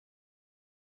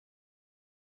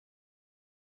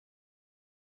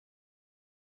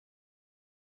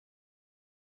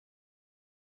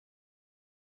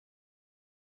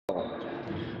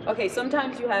Okay,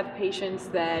 sometimes you have patients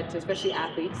that, especially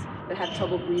athletes, that have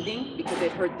trouble breathing because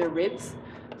they've hurt their ribs.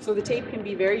 So the tape can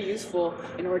be very useful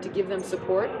in order to give them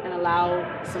support and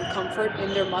allow some comfort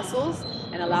in their muscles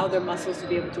and allow their muscles to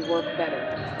be able to work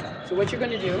better. So what you're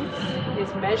going to do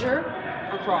is measure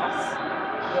across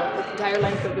the entire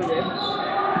length of the rib.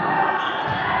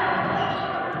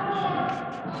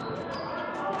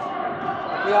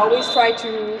 We always try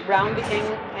to round the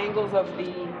angles of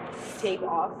the tape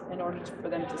off in order for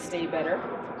them to stay better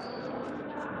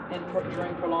and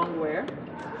during prolonged wear.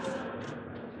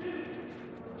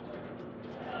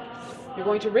 You're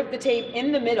going to rip the tape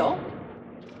in the middle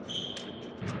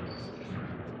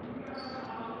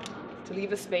to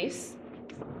leave a space,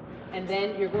 and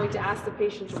then you're going to ask the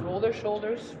patient to roll their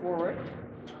shoulders forward,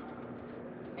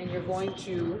 and you're going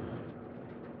to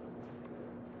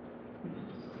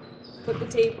put the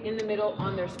tape in the middle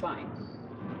on their spine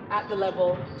at the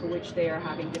level to which they are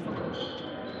having difficulty,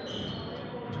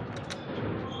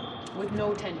 with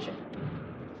no tension.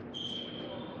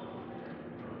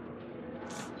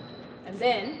 And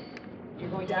then you're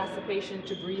going to ask the patient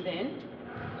to breathe in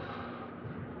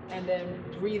and then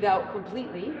breathe out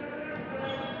completely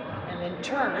and then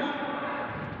turn,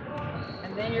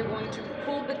 and then you're going to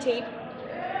pull the tape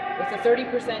with a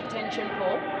 30% tension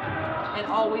pull and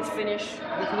always finish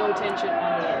with no tension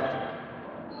on the end.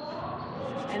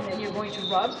 And then you're going to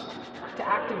rub to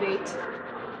activate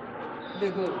the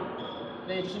glue,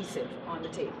 the adhesive on the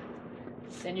tape.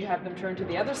 Then you have them turn to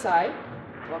the other side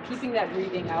while keeping that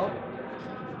breathing out.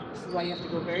 This is why you have to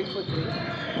go very quickly.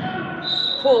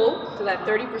 Pull to that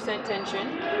 30%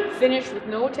 tension, finish with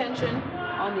no tension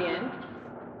on the end,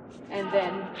 and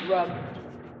then rub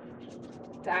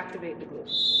to activate the glue.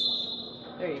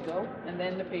 There you go. And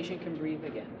then the patient can breathe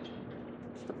again.